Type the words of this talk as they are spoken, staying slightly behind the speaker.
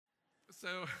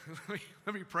So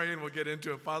let me pray and we'll get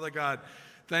into it. Father God,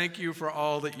 thank you for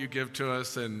all that you give to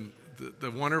us and the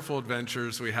wonderful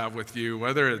adventures we have with you,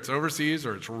 whether it's overseas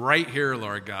or it's right here,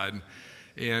 Lord God.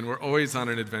 And we're always on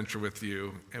an adventure with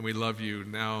you, and we love you.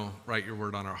 Now, write your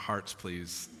word on our hearts,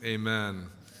 please. Amen.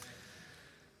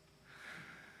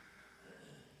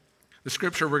 The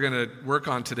scripture we're going to work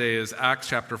on today is Acts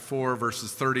chapter 4,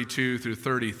 verses 32 through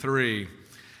 33.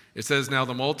 It says, "Now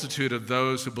the multitude of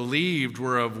those who believed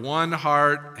were of one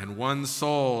heart and one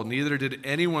soul. Neither did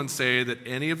anyone say that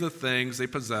any of the things they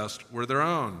possessed were their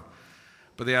own,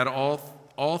 but they had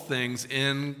all things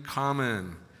in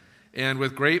common. And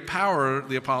with great power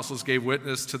the apostles gave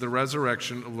witness to the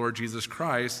resurrection of Lord Jesus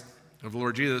Christ, of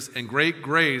Lord Jesus, and great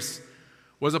grace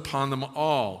was upon them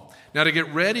all." Now, to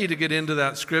get ready to get into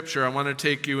that scripture, I want to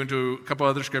take you into a couple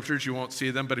other scriptures. You won't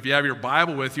see them, but if you have your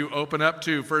Bible with you, open up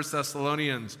to 1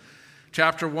 Thessalonians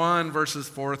chapter 1, verses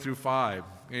 4 through 5.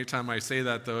 Anytime I say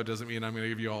that, though, it doesn't mean I'm going to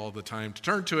give you all the time to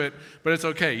turn to it, but it's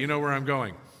okay. You know where I'm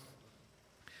going.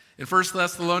 In 1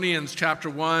 Thessalonians chapter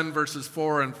 1, verses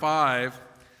 4 and 5,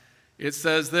 it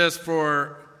says this,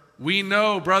 "For we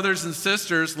know, brothers and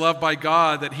sisters, loved by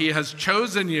God, that he has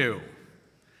chosen you,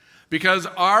 because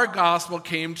our gospel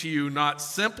came to you not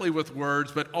simply with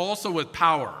words, but also with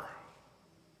power,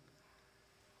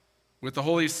 with the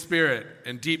Holy Spirit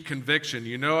and deep conviction.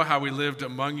 You know how we lived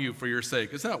among you for your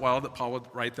sake." Isn't that wild that Paul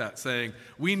would write that, saying,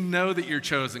 we know that you're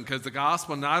chosen, because the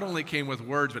gospel not only came with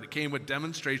words, but it came with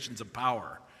demonstrations of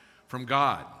power from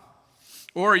God.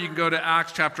 Or you can go to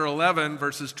Acts chapter 11,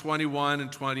 verses 21 and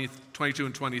 22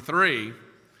 and 23.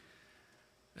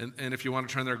 And if you want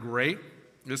to turn there, great.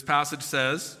 This passage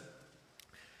says,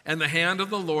 "And the hand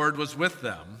of the Lord was with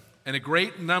them, and a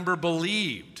great number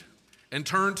believed and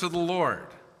turned to the Lord.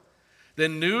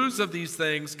 Then news of these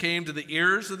things came to the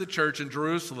ears of the church in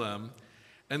Jerusalem,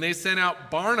 and they sent out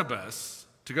Barnabas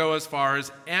to go as far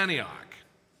as Antioch.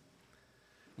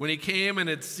 When he came and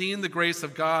had seen the grace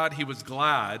of God, he was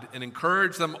glad and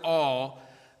encouraged them all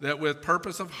that with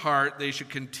purpose of heart they should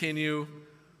continue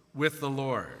with the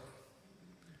Lord."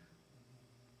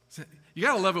 You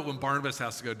got to love it when Barnabas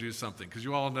has to go do something, because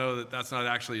you all know that that's not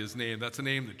actually his name. That's a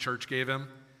name the church gave him,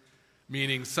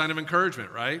 meaning son of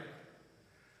encouragement, right?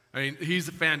 I mean, he's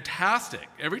fantastic.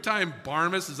 Every time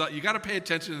Barnabas is out, you got to pay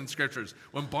attention in scriptures.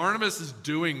 When Barnabas is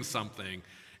doing something,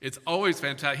 it's always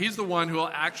fantastic. He's the one who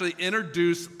will actually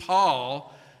introduce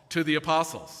Paul to the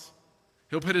apostles.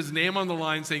 He'll put his name on the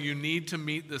line saying, you need to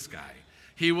meet this guy.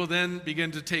 He will then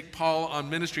begin to take Paul on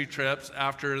ministry trips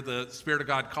after the Spirit of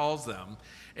God calls them.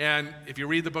 And if you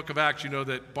read the book of Acts, you know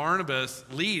that Barnabas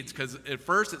leads, because at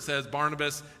first it says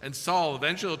Barnabas and Saul.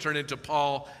 Eventually it'll turn into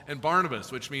Paul and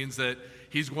Barnabas, which means that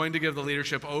he's going to give the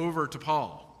leadership over to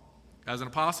Paul as an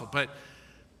apostle. But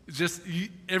just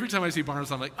every time I see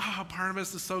Barnabas, I'm like, oh,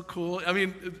 Barnabas is so cool. I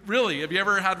mean, really, have you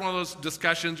ever had one of those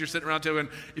discussions, you're sitting around table, and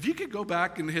if you could go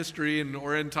back in history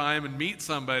or in time and meet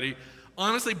somebody,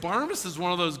 honestly, Barnabas is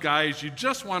one of those guys you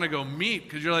just want to go meet,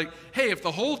 because you're like, hey, if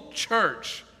the whole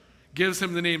church gives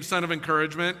him the name Son of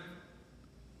Encouragement,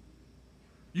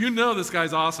 you know this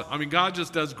guy's awesome. I mean, God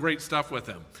just does great stuff with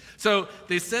him. So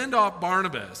they send off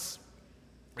Barnabas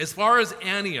as far as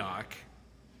Antioch,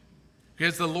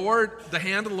 because the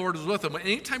hand of the Lord was with him.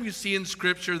 Anytime you see in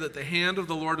Scripture that the hand of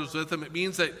the Lord was with him, it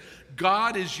means that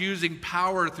God is using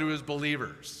power through his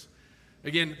believers.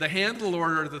 Again, the hand of the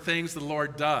Lord are the things the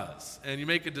Lord does. And you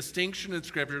make a distinction in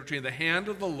Scripture between the hand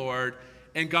of the Lord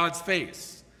and God's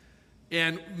face.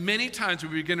 And many times we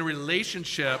begin a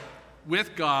relationship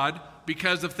with God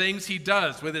because of things he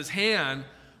does with his hand.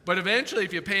 But eventually,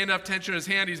 if you pay enough attention to his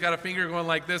hand, he's got a finger going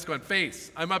like this, going, face,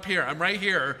 I'm up here, I'm right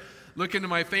here. Look into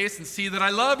my face and see that I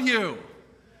love you.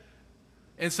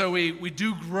 And so we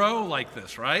do grow like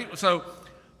this, right? So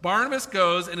Barnabas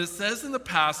goes, and it says in the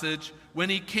passage, when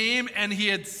he came and he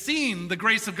had seen the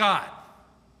grace of God.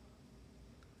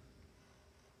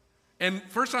 And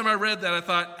first time I read that, I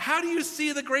thought, how do you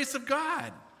see the grace of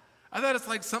God? I thought it's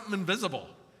like something invisible.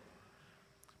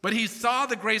 But he saw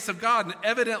the grace of God, and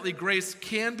evidently grace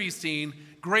can be seen.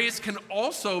 Grace can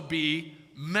also be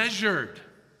measured.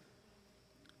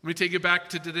 Let me take you back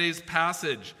to today's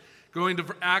passage. Going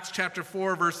to Acts chapter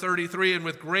 4, verse 33, "And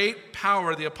with great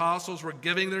power the apostles were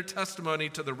giving their testimony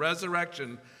to the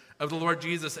resurrection of the Lord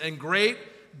Jesus, and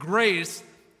great grace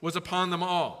was upon them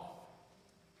all."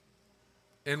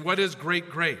 And what is great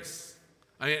grace?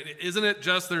 I mean, isn't it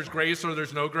just there's grace or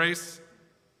there's no grace?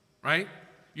 Right?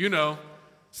 You know,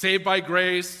 saved by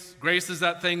grace. Grace is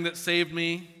that thing that saved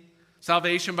me.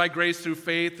 Salvation by grace through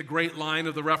faith, the great line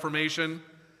of the Reformation.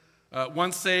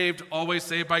 Once saved, always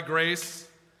saved by grace.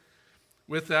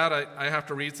 With that, I have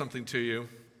to read something to you.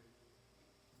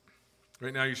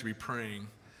 Right now you should be praying.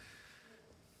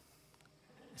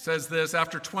 It says this,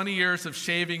 after 20 years of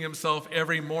shaving himself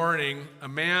every morning, a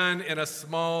man in a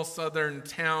small southern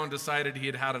town decided he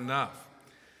had had enough.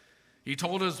 He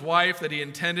told his wife that he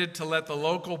intended to let the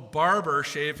local barber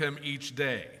shave him each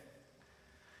day.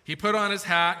 He put on his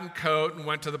hat and coat and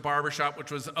went to the barbershop,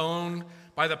 which was owned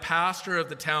by the pastor of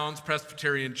the town's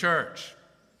Presbyterian church.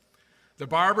 The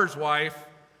barber's wife,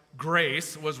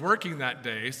 Grace, was working that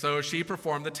day, so she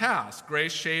performed the task.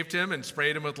 Grace shaved him and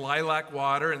sprayed him with lilac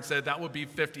water and said that would be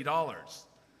 $50.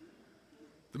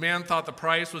 The man thought the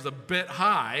price was a bit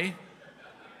high,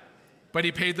 but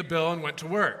he paid the bill and went to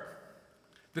work.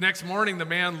 The next morning, the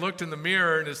man looked in the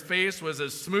mirror and his face was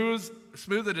as smooth as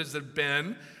it had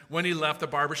been when he left the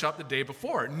barbershop the day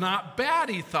before. Not bad,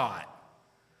 he thought.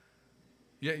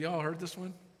 Yeah, y'all heard this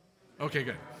one? Okay,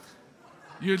 good.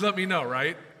 You'd let me know,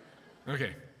 right?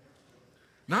 Okay.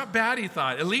 Not bad, he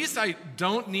thought. At least I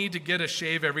don't need to get a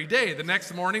shave every day. The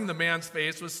next morning, the man's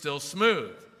face was still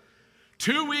smooth.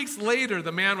 2 weeks later,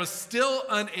 the man was still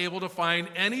unable to find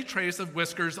any trace of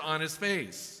whiskers on his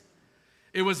face.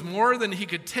 It was more than he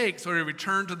could take, so he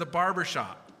returned to the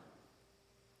barbershop.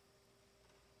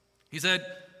 He said,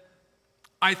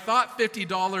 I thought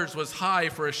 $50 was high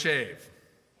for a shave,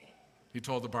 he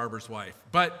told the barber's wife.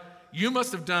 But you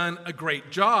must have done a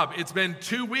great job. It's been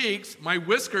 2 weeks. My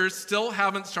whiskers still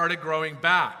haven't started growing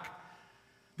back.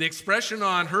 The expression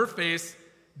on her face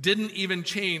didn't even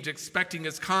change, expecting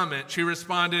his comment. She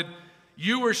responded,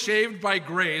 you were shaved by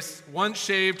grace. Once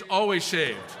shaved, always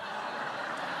shaved.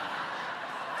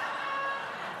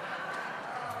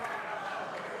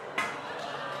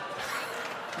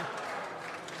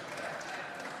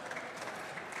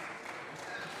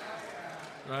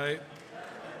 Right?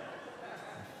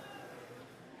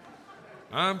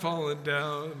 I'm falling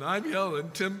down. I'm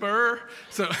yelling timber.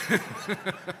 So,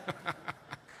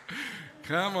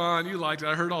 come on, you liked it.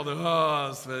 I heard all the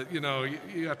ahs, but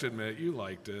you have to admit, you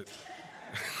liked it.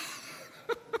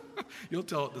 You'll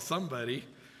tell it to somebody.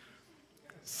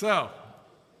 So,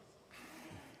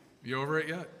 you over it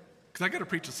yet? Because I got to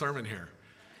preach a sermon here.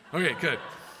 Okay, good.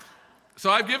 So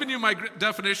I've given you my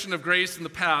definition of grace in the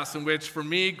past, in which, for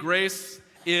me, grace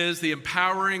is the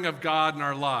empowering of God in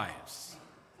our lives.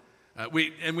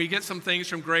 We get some things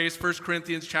from grace. 1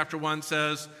 Corinthians chapter 1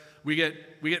 says we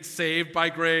get saved by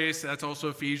grace. That's also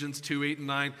Ephesians 2, 8, and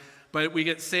 9. But we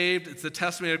get saved. It's the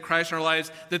testimony of Christ in our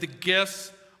lives, that the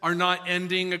gifts are not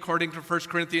ending according to 1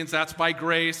 Corinthians. That's by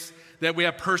grace. That we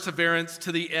have perseverance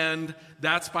to the end.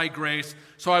 That's by grace.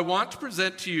 So I want to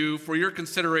present to you for your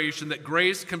consideration that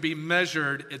grace can be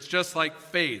measured. It's just like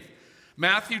faith.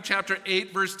 Matthew chapter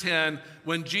 8, verse 10,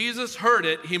 when Jesus heard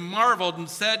it, he marveled and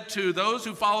said to those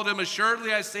who followed him,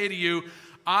 assuredly I say to you,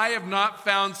 I have not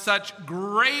found such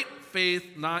great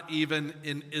faith, not even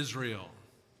in Israel.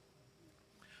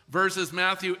 Verses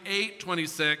Matthew 8,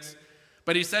 26,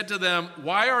 but he said to them,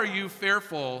 why are you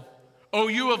fearful, O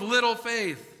you of little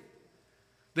faith?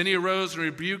 Then he arose and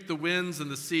rebuked the winds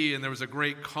and the sea, and there was a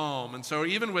great calm. And so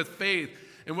even with faith,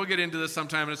 and we'll get into this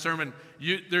sometime in a sermon,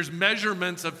 there's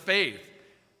measurements of faith.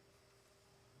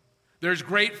 There's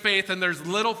great faith and there's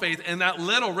little faith, and that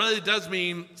little really does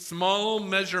mean small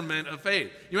measurement of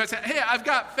faith. You might say, hey, I've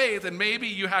got faith, and maybe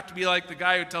you have to be like the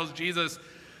guy who tells Jesus,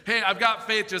 hey, I've got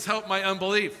faith, just help my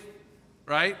unbelief,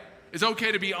 right? It's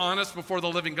okay to be honest before the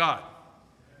living God.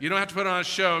 You don't have to put on a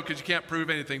show because you can't prove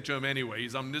anything to him anyway.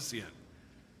 He's omniscient.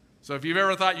 So if you've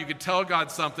ever thought you could tell God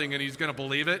something and he's going to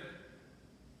believe it,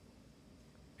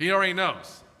 he already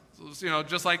knows. So,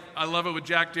 just like I love it with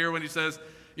Jack Deere when he says,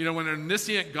 when an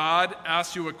omniscient God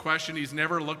asks you a question, he's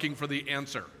never looking for the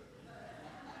answer.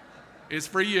 It's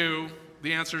for you.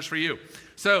 The answer is for you.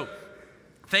 So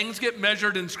things get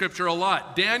measured in Scripture a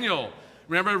lot. Daniel,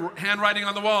 remember handwriting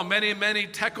on the wall, many, many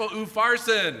tekel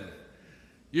upharsin.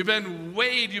 You've been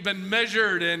weighed, you've been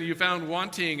measured, and you found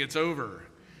wanting, it's over.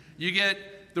 You get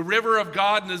the river of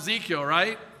God in Ezekiel,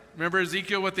 right? Remember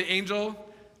Ezekiel with the angel?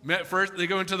 First, they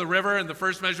go into the river, and the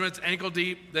first measurement's ankle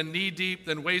deep, then knee deep,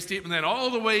 then waist deep, and then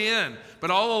all the way in. But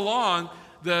all along,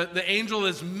 the angel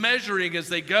is measuring as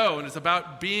they go, and it's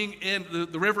about being in.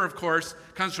 The river, of course,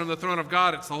 comes from the throne of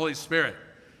God. It's the Holy Spirit.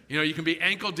 You can be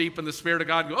ankle deep in the Spirit of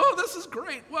God and go, oh, this is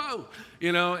great, whoa,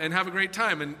 and have a great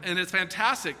time, and it's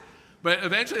fantastic. But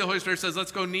eventually the Holy Spirit says,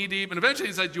 let's go knee deep, and eventually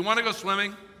he says, do you want to go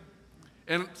swimming?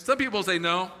 And some people say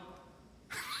no.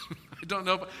 I don't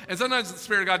know. And sometimes the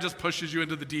Spirit of God just pushes you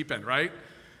into the deep end, right?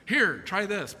 Here, try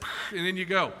this. And then you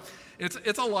go.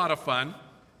 It's a lot of fun.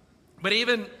 But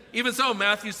even so,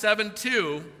 Matthew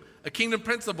 7:2, a kingdom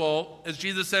principle, as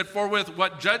Jesus said, for with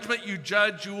what judgment you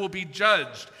judge, you will be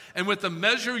judged. And with the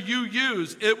measure you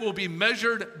use, it will be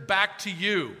measured back to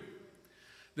you.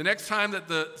 The next time that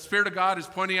the Spirit of God is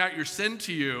pointing out your sin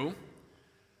to you,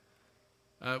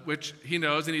 which he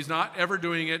knows, and he's not ever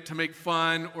doing it to make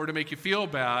fun or to make you feel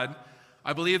bad,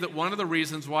 I believe that one of the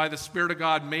reasons why the Spirit of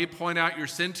God may point out your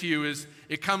sin to you is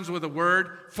it comes with a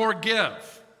word,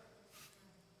 forgive.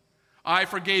 I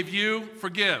forgave you,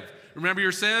 forgive. Remember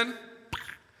your sin?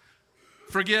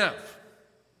 Forgive.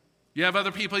 You have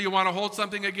other people you want to hold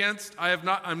something against? I'm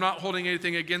not holding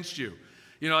anything against you.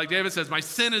 You know, like David says, my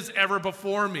sin is ever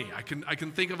before me. I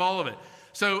can think of all of it.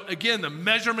 So again, the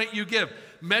measurement you give.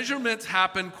 Measurements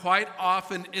happen quite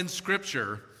often in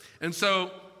Scripture. And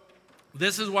so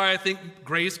this is why I think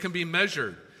grace can be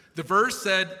measured. The verse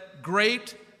said,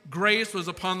 great grace was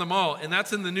upon them all. And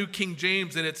that's in the New King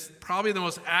James, and it's probably the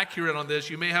most accurate on this.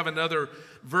 You may have another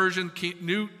version.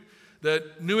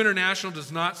 The New International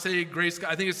does not say grace.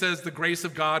 I think it says the grace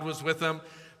of God was with them.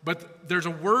 But there's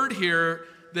a word here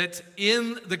that's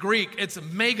in the Greek. It's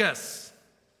megas.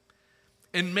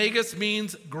 And megas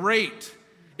means great.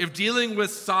 If dealing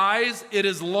with size, it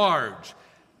is large.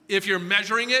 If you're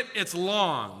measuring it, it's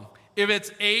long. If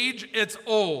it's age, it's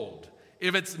old.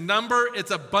 If it's number,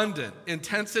 it's abundant.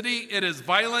 Intensity, it is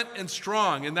violent and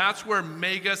strong. And that's where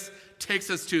megas takes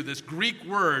us to, this Greek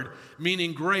word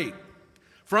meaning great.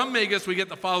 From megas, we get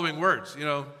the following words. You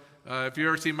know, if you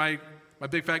ever seen my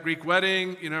Big Fat Greek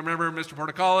Wedding, you know, remember Mr.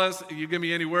 Portokalis? You give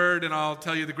me any word and I'll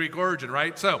tell you the Greek origin,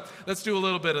 right? So let's do a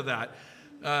little bit of that.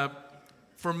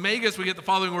 From megas, we get the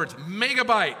following words.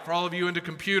 Megabyte, for all of you into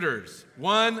computers.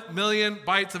 1 million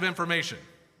bytes of information.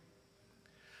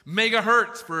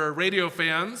 Megahertz, for radio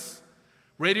fans.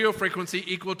 Radio frequency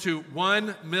equal to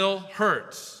 1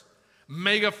 mil-hertz.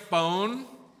 Megaphone,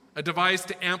 a device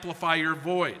to amplify your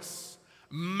voice.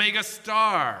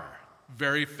 Megastar,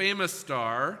 very famous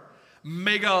star.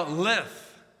 Megalith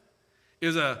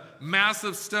is a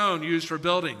massive stone used for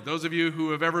building. Those of you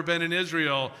who have ever been in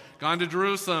Israel, gone to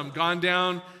Jerusalem, gone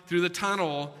down through the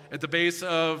tunnel at the base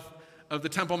of the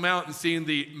Temple Mount and seen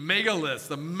the megaliths,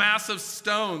 the massive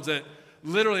stones that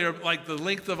literally are like the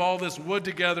length of all this wood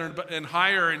together and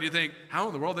higher, and you think, how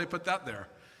in the world they put that there?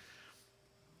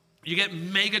 You get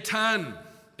megaton.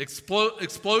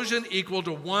 Explosion equal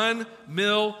to 1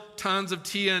 mil tons of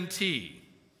TNT.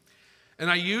 And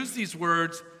I use these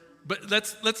words, but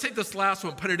let's take this last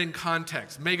one, put it in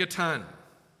context. Megaton.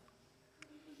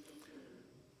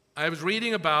 I was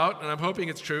reading about, and I'm hoping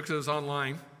it's true because it was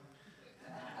online.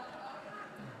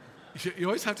 You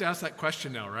always have to ask that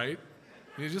question now, right?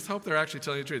 You just hope they're actually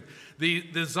telling you the truth.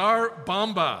 The Tsar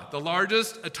Bomba, the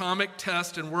largest atomic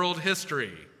test in world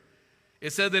history,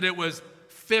 it said that it was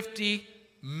 50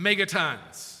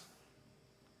 megatons.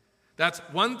 That's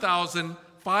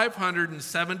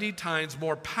 1,570 times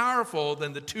more powerful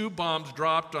than the 2 bombs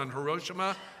dropped on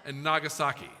Hiroshima and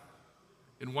Nagasaki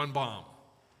in one bomb.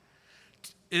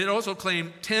 It also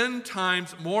claimed 10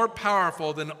 times more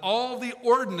powerful than all the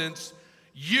ordnance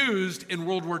used in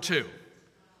World War II.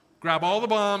 Grab all the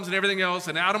bombs and everything else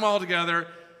and add them all together,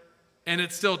 and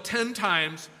it's still 10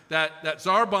 times, that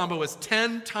Tsar Bomba was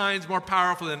 10 times more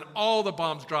powerful than all the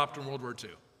bombs dropped in World War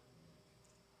II.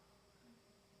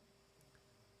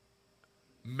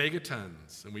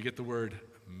 Megatons, and we get the word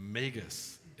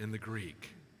megas in the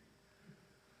Greek.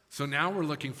 So now we're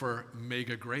looking for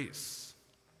mega grace.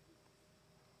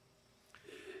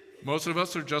 Most of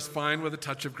us are just fine with a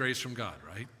touch of grace from God,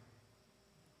 right?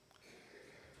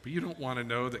 But you don't want to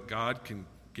know that God can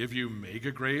give you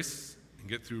mega grace and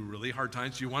get through really hard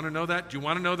times. Do you want to know that? Do you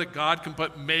want to know that God can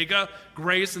put mega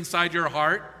grace inside your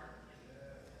heart?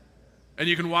 And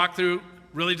you can walk through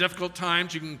really difficult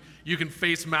times. You can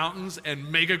face mountains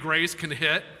and mega grace can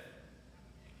hit.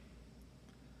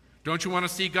 Don't you want to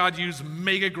see God use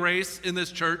mega grace in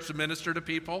this church to minister to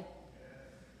people?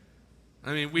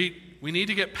 I mean, we need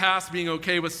to get past being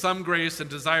okay with some grace and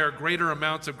desire greater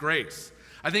amounts of grace.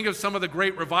 I think of some of the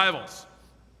great revivals.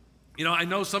 You know, I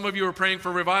know some of you are praying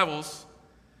for revivals,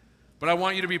 but I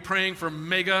want you to be praying for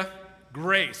mega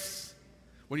grace.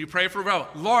 When you pray for revival,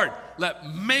 Lord,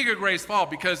 let mega grace fall,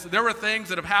 because there were things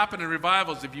that have happened in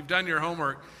revivals. If you've done your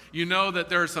homework, you know that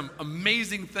there are some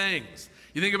amazing things.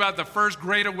 You think about the first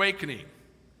Great Awakening.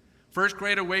 First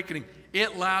Great Awakening,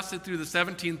 it lasted through the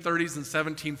 1730s and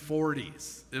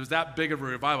 1740s. It was that big of a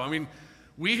revival. I mean,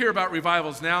 we hear about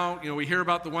revivals now. You know, we hear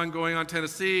about the one going on in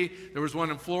Tennessee. There was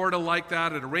one in Florida like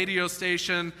that at a radio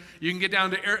station. You can get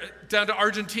down to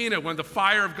Argentina when the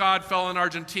fire of God fell in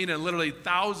Argentina, and literally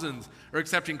thousands are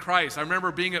accepting Christ. I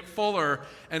remember being at Fuller,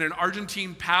 and an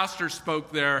Argentine pastor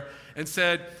spoke there and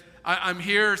said, I'm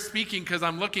here speaking because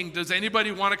I'm looking, does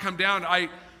anybody want to come down?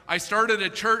 I started a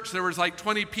church, there was like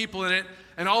 20 people in it,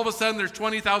 and all of a sudden there's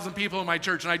 20,000 people in my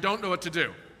church, and I don't know what to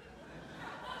do.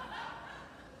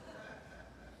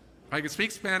 If I could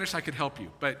speak Spanish, I could help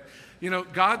you. But,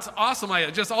 God's awesome.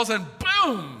 Just all of a sudden,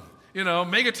 boom,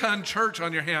 megaton church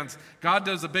on your hands. God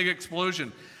does a big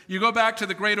explosion. You go back to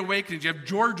the Great Awakening, you have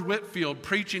George Whitefield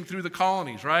preaching through the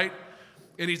colonies, right?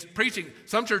 And he's preaching.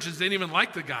 Some churches didn't even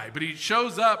like the guy, but he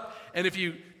shows up, and if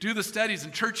you do the studies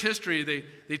in church history,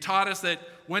 they taught us that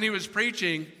when he was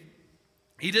preaching,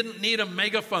 he didn't need a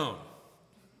megaphone.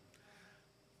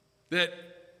 That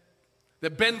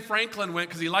Ben Franklin went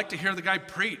because he liked to hear the guy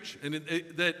preach. And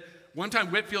that one time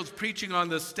Whitefield's preaching on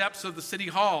the steps of the city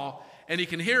hall, and he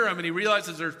can hear him, and he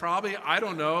realizes there's probably,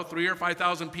 3,000 or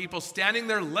 5,000 people standing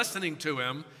there listening to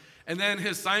him. And then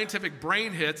his scientific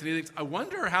brain hits, and he thinks, I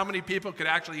wonder how many people could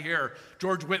actually hear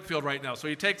George Whitefield right now. So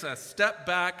he takes a step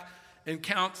back and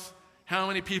counts how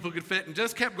many people could fit, and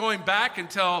just kept going back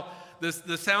until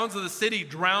the sounds of the city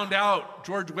drowned out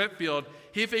George Whitefield.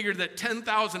 He figured that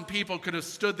 10,000 people could have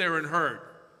stood there and heard.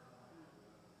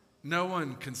 No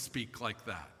one can speak like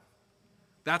that.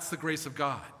 That's the grace of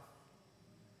God.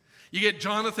 You get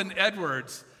Jonathan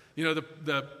Edwards,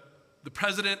 the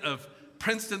president of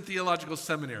Princeton Theological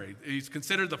Seminary. He's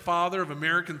considered the father of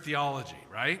American theology,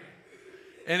 right?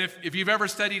 And if you've ever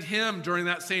studied him during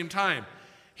that same time,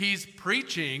 he's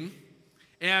preaching,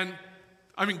 and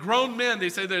grown men, they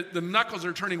say that the knuckles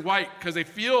are turning white because they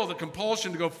feel the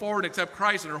compulsion to go forward, accept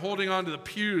Christ, and are holding on to the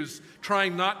pews,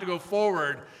 trying not to go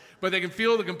forward. But they can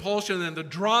feel the compulsion and the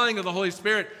drawing of the Holy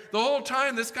Spirit. The whole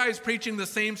time, this guy is preaching the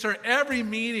same sermon. Every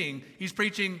meeting, he's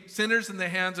preaching sinners in the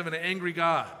hands of an angry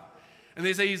God. And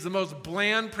they say he's the most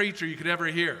bland preacher you could ever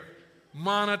hear.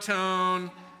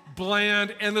 Monotone,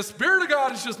 bland, and the Spirit of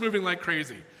God is just moving like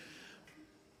crazy.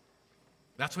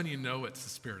 That's when you know it's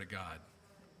the Spirit of God.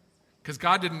 Because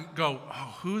God didn't go,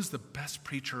 who's the best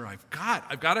preacher I've got?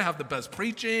 I've got to have the best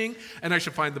preaching, and I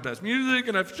should find the best music,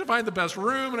 and I should find the best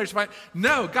room, and I should find...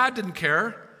 No, God didn't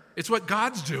care. It's what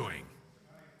God's doing.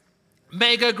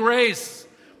 Mega grace,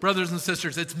 brothers and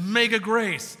sisters. It's mega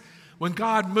grace. When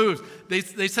God moves. They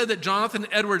said that Jonathan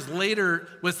Edwards later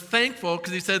was thankful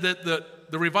because he said that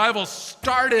the revival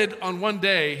started on one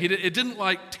day. It didn't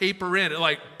taper in.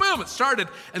 It boom, it started.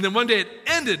 And then one day it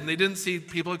ended and they didn't see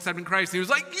people accepting Christ. And he was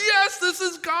like, yes, this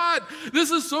is God. This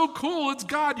is so cool. It's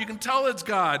God. You can tell it's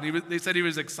God. And they said he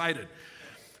was excited.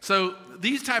 So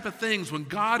these type of things, when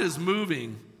God is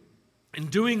moving and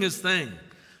doing his thing.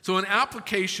 So an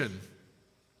application.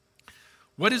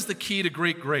 What is the key to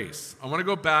great grace? I want to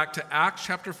go back to Acts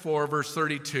chapter 4, verse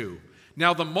 32.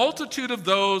 Now the multitude of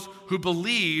those who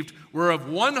believed were of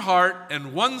one heart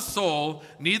and one soul.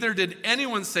 Neither did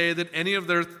anyone say that any of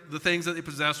the things that they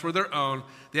possessed were their own.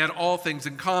 They had all things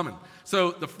in common.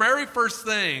 So the very first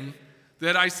thing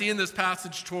that I see in this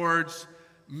passage towards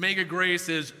mega grace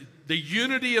is the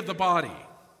unity of the body.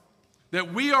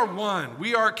 That we are one.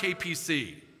 We are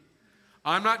KPC.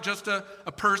 I'm not just a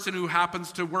person who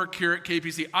happens to work here at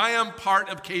KPC. I am part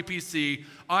of KPC.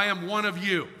 I am one of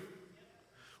you.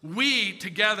 We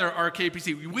together are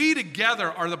KPC. We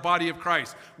together are the body of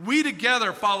Christ. We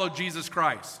together follow Jesus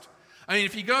Christ.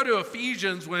 If you go to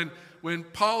Ephesians, when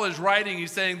Paul is writing,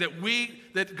 he's saying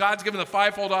that God's given the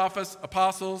fivefold office,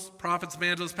 apostles, prophets,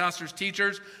 evangelists, pastors,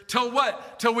 teachers, till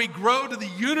what? Till we grow to the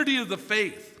unity of the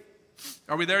faith.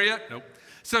 Are we there yet? Nope.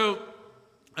 So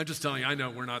I'm just telling you, I know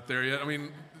we're not there yet.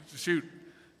 Shoot,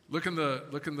 look in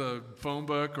the phone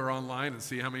book or online and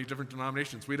see how many different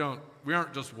denominations. We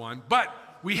aren't just one, but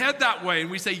we head that way and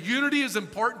we say unity is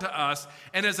important to us.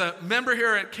 And as a member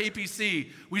here at KPC,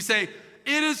 we say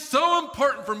it is so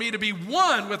important for me to be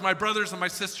one with my brothers and my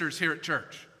sisters here at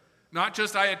church. Not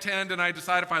just I attend and I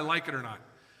decide if I like it or not.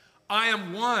 I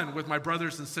am one with my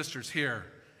brothers and sisters here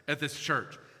at this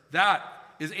church. That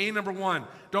is number one.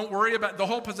 Don't worry about the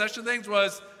whole possession things.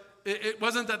 It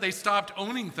wasn't that they stopped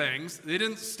owning things. They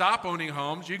didn't stop owning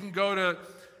homes. You can go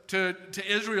to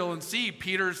Israel and see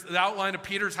the outline of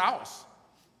Peter's house.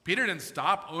 Peter didn't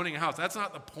stop owning a house. That's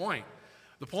not the point.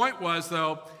 The point was,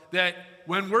 though, that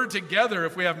when we're together,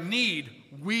 if we have need,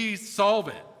 we solve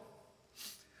it.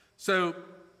 So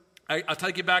I'll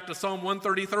take you back to Psalm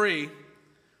 133,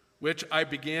 which I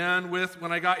began with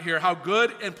when I got here. How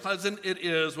good and pleasant it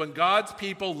is when God's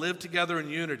people live together in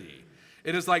unity.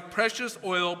 It is like precious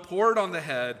oil poured on the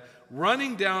head,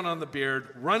 running down on the beard,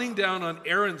 running down on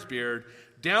Aaron's beard,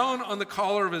 down on the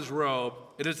collar of his robe.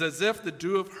 It is as if the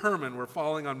dew of Hermon were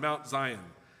falling on Mount Zion.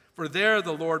 For there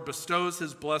the Lord bestows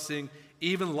his blessing,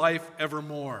 even life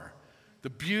evermore. The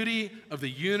beauty of the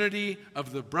unity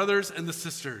of the brothers and the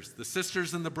sisters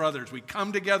and the brothers. We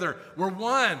come together. We're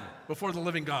one before the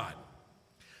living God.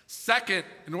 Second,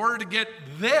 in order to get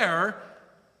there,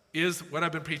 is what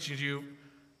I've been preaching to you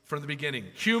from the beginning.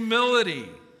 Humility.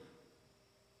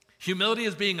 Humility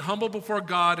is being humble before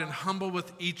God and humble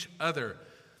with each other.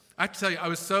 I have to tell you, I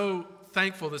was so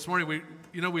thankful this morning.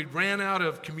 We ran out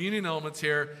of communion elements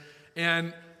here,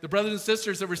 and the brothers and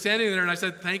sisters that were standing there, and I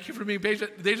said, thank you for being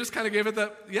patient. They just kind of gave it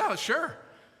the, yeah, sure.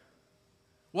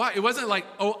 Why? It wasn't like,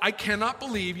 oh, I cannot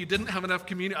believe you didn't have enough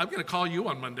communion. I'm going to call you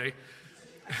on Monday.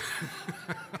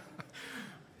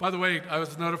 By the way, I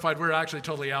was notified we're actually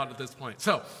totally out at this point.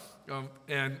 So,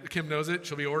 and Kim knows it.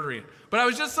 She'll be ordering it. But I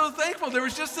was just so thankful. There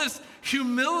was just this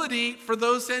humility for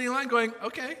those standing in line going,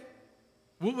 okay,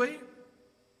 we'll wait.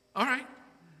 All right.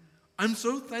 I'm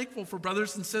so thankful for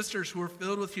brothers and sisters who are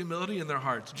filled with humility in their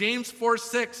hearts. James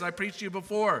 4:6, I preached to you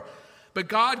before. But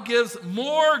God gives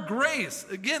more grace.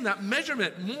 Again, that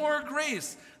measurement, more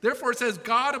grace. Therefore, it says,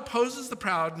 God opposes the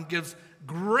proud and gives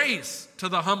grace to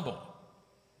the humble.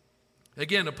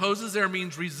 Again, opposes there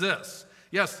means resists.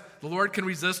 Yes, the Lord can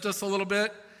resist us a little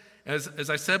bit. As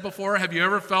I said before, have you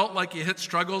ever felt like you hit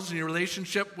struggles in your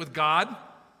relationship with God?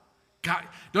 God,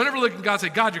 don't ever look at God and say,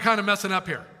 God, you're kind of messing up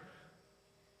here.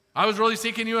 I was really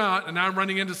seeking you out, and now I'm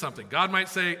running into something. God might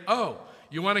say, oh,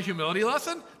 you want a humility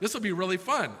lesson? This will be really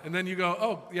fun. And then you go,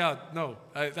 oh, yeah, no,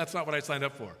 that's not what I signed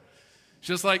up for. It's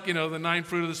just like, the 9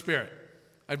 fruit of the Spirit.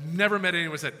 I've never met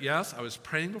anyone who said, yes, I was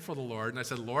praying before the Lord, and I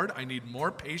said, Lord, I need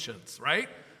more patience, right?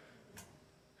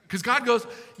 Because God goes,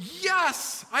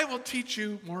 yes, I will teach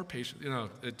you more patience.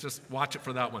 Just watch it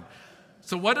for that one.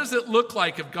 So what does it look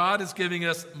like if God is giving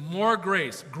us more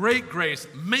grace, great grace,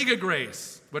 mega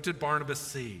grace? What did Barnabas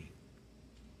see?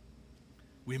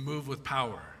 We move with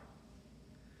power.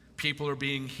 People are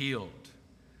being healed.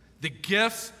 The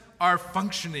gifts are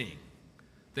functioning.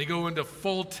 They go into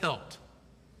full tilt.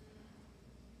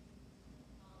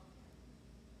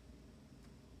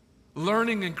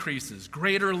 Learning increases,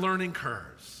 greater learning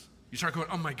curves. You start going,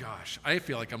 oh my gosh, I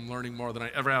feel like I'm learning more than I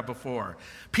ever have before.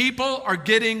 People are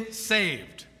getting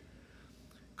saved.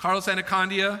 Carlos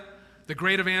Anacondia, the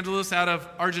great evangelist out of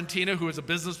Argentina, who was a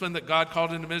businessman that God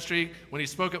called into ministry, when he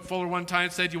spoke at Fuller one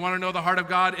time, said, you want to know the heart of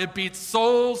God? It beats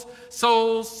souls,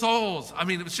 souls, souls. I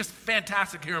mean, it was just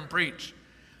fantastic to hear him preach.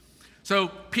 So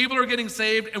people are getting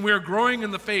saved, and we are growing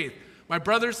in the faith. My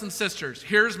brothers and sisters,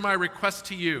 here's my request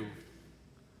to you.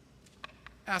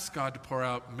 Ask God to pour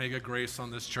out mega grace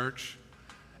on this church.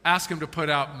 Ask him to put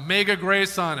out mega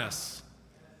grace on us.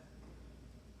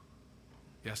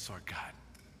 Yes, Lord God.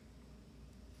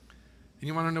 And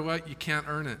you want to know what? You can't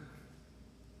earn it.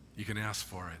 You can ask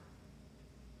for it.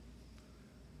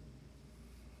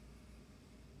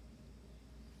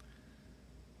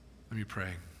 Let me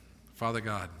pray. Father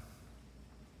God,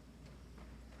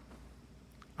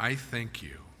 I thank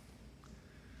you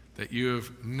that you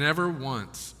have never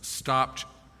once stopped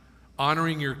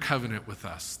honoring your covenant with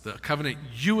us, the covenant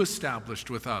you established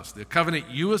with us, the covenant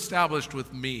you established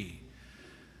with me.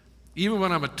 Even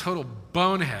when I'm a total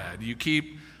bonehead, you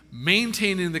keep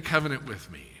maintaining the covenant with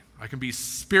me. I can be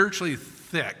spiritually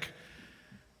thick,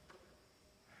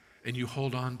 and you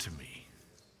hold on to me.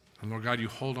 And Lord God, you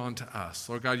hold on to us.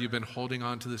 Lord God, you've been holding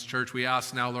on to this church. We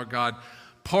ask now, Lord God,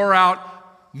 pour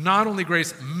out not only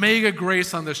grace, mega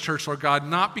grace on this church, Lord God,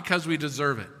 not because we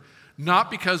deserve it,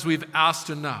 not because we've asked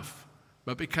enough,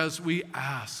 but because we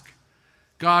ask.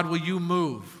 God, will you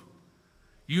move?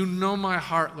 You know my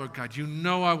heart, Lord God. You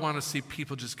know I want to see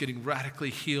people just getting radically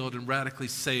healed and radically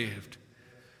saved.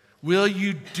 Will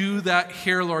you do that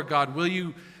here, Lord God? Will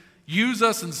you use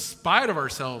us in spite of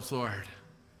ourselves, Lord?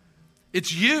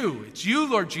 It's you,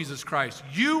 Lord Jesus Christ.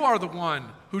 You are the one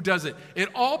who does it. It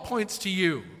all points to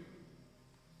you.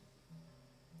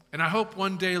 And I hope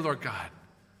one day, Lord God,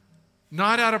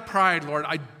 not out of pride, Lord,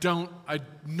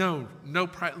 no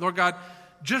pride. Lord God,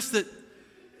 just that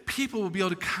people will be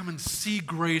able to come and see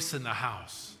grace in the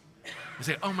house. And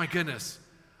say, oh my goodness,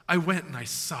 I went and I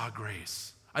saw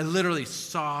grace. I literally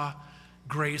saw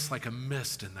grace like a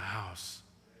mist in the house.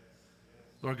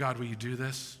 Lord God, will you do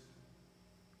this?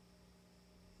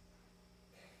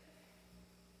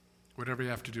 Whatever you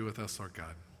have to do with us, Lord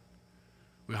God,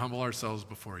 we humble ourselves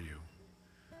before you.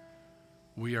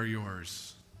 We are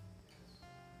yours.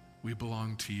 We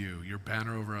belong to you. Your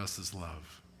banner over us is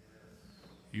love.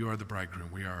 You are the bridegroom.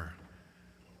 We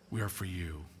are for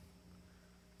you.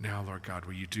 Now, Lord God,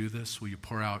 will you do this? Will you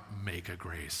pour out mega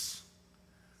grace?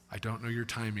 I don't know your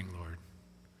timing, Lord.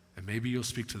 And maybe you'll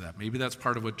speak to that. Maybe that's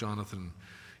part of what you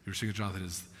were saying to Jonathan,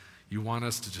 is you want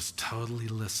us to just totally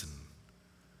listen.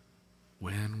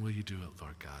 When will you do it,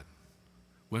 Lord God?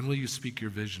 When will you speak your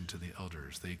vision to the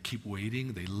elders? They keep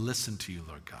waiting. They listen to you,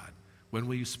 Lord God. When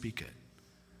will you speak it?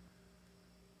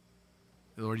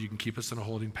 Lord, you can keep us in a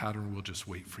holding pattern. We'll just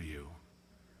wait for you.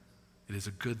 It is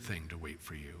a good thing to wait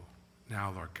for you.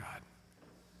 Now, Lord God,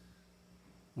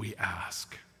 we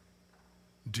ask,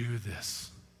 do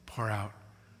this. Pour out,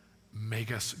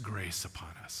 make us grace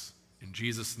upon us. In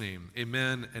Jesus' name,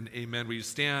 amen and amen. Will you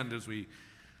stand as we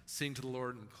sing to the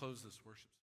Lord and close this worship?